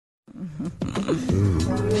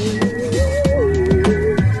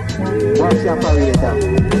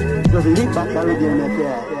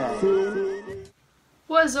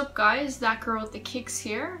What's up guys, that girl with the kicks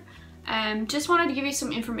here. Just wanted to give you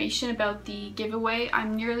some information about the giveaway.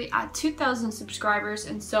 I'm nearly at 2,000 subscribers,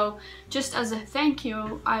 and so just as a thank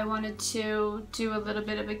you, I wanted to do a little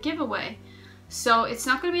bit of a giveaway. So it's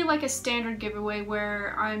not going to be like a standard giveaway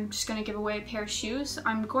where I'm just going to give away a pair of shoes.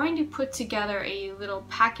 I'm going to put together a little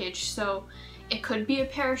package. So it could be a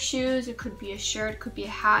pair of shoes, it could be a shirt, it could be a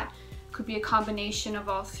hat, it could be a combination of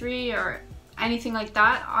all three or anything like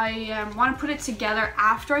that. I want to put it together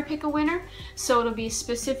after I pick a winner, so it'll be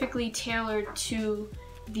specifically tailored to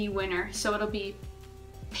the winner. So it'll be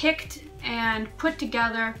picked and put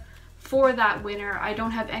together for that winner. I don't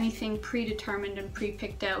have anything predetermined and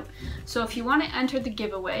pre-picked out. So if you want to enter the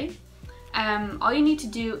giveaway, all you need to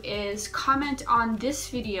do is comment on this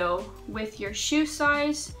video with your shoe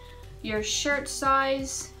size, your shirt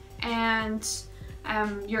size, and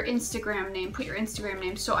your Instagram name. Put your Instagram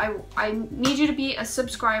name. So I need you to be a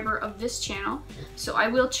subscriber of this channel. So I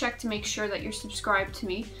will check to make sure that you're subscribed to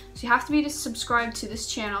me. So you have to be subscribed to this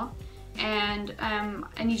channel, and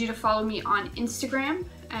I need you to follow me on Instagram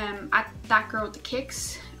at that girl with the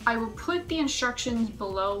kicks. I will put the instructions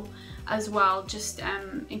below as well, just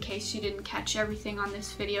in case you didn't catch everything on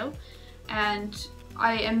this video. And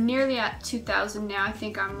I am nearly at 2,000 now. I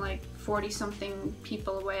think I'm like 40 something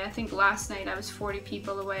people away. I think last night I was 40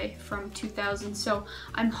 people away from 2,000. So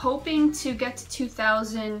I'm hoping to get to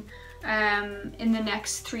 2,000 in the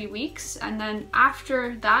next 3 weeks. And then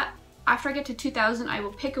after that, after I get to 2,000, I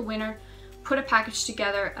will pick a winner, put a package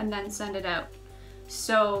together, and then send it out.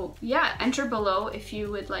 So yeah, enter below if you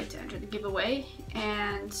would like to enter the giveaway,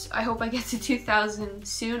 and I hope I get to 2,000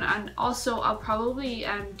 soon. And also I'll probably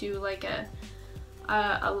do like a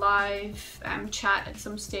live chat at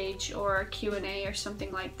some stage, or a Q&A or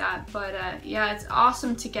something like that. But yeah, it's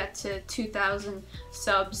awesome to get to 2,000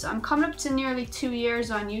 subs. I'm coming up to nearly 2 years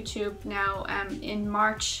on YouTube now. In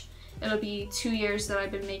March it'll be 2 years that I've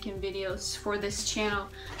been making videos for this channel,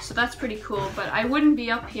 so that's pretty cool. But I wouldn't be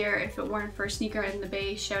up here if it weren't for Sneaker in the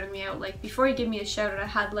Bay shouting me out. Like, before he gave me a shout out, I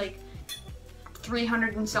had like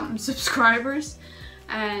 300 and something subscribers,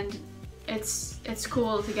 and it's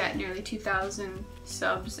cool to get nearly 2,000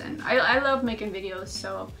 subs, and I love making videos,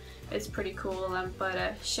 so it's pretty cool.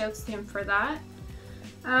 But shouts to him for that.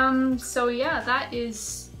 So yeah, that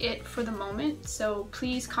is it for the moment. So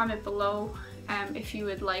please comment below if you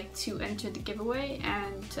would like to enter the giveaway,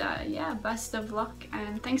 and yeah, best of luck,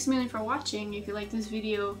 and thanks a million for watching. If you like this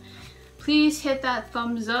video, please hit that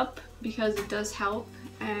thumbs up because it does help,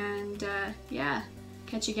 and yeah,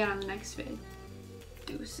 catch you again on the next vid.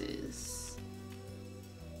 Deuces.